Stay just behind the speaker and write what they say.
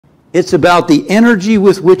It's about the energy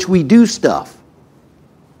with which we do stuff.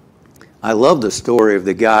 I love the story of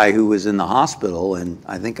the guy who was in the hospital, and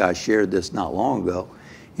I think I shared this not long ago.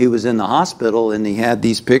 He was in the hospital, and he had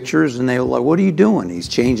these pictures, and they were like, what are you doing? He's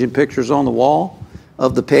changing pictures on the wall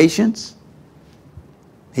of the patients.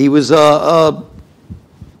 He was a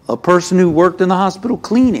person who worked in the hospital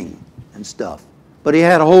cleaning and stuff, but he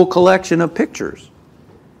had a whole collection of pictures.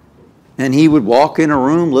 And he would walk in a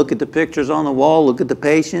room, look at the pictures on the wall, look at the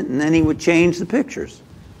patient, and then he would change the pictures.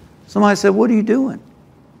 Somebody said, what are you doing?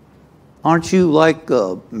 Aren't you like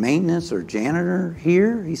maintenance or janitor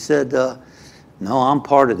here? He said, no, I'm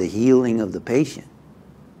part of the healing of the patient.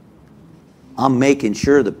 I'm making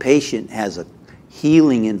sure the patient has a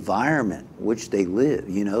healing environment which they live.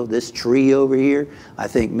 You know, this tree over here, I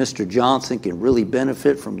think Mr. Johnson can really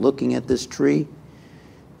benefit from looking at this tree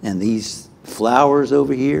and these flowers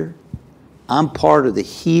over here. I'm part of the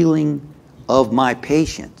healing of my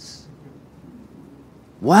patients.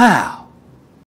 Wow.